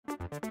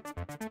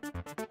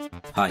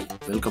Hi,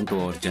 welcome to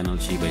our channel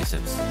She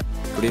Biceps.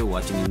 Today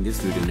watching in this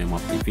video name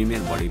of the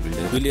female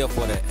bodybuilder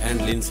Fory and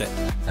Lyndsay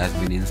has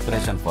been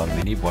inspiration for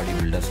many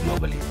bodybuilders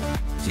globally.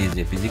 She is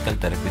a physical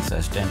therapist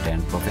assistant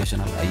and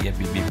professional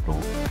IFBB pro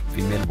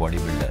female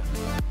bodybuilder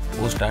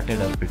who started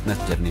her fitness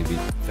journey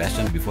with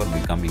fashion before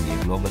becoming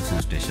a global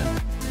sensation.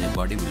 As a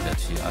bodybuilder,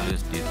 she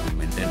always did to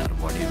maintain her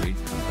body weight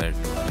compared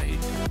to her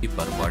height, keep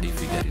her body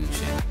figure in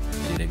shape.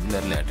 She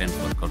regularly attends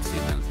workout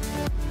seasons.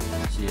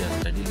 She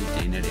has steadily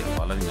gained a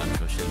following on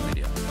social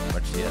media,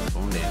 but she has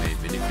found a way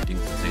benefiting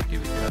society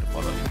with her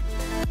following.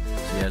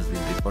 She has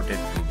been reported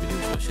to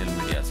believe social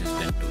media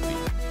assistant to be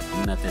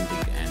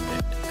inauthentic and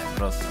that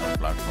across her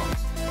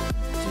platforms.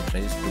 She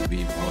tries to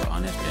be more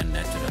honest and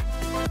natural.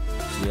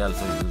 She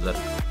also uses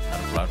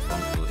her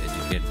platform to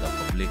educate the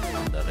public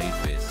on the right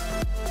ways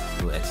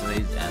to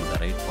exercise and the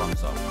right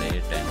forms of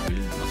diet and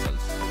build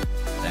muscles.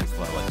 Thanks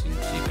for watching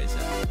She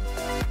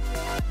Biceps.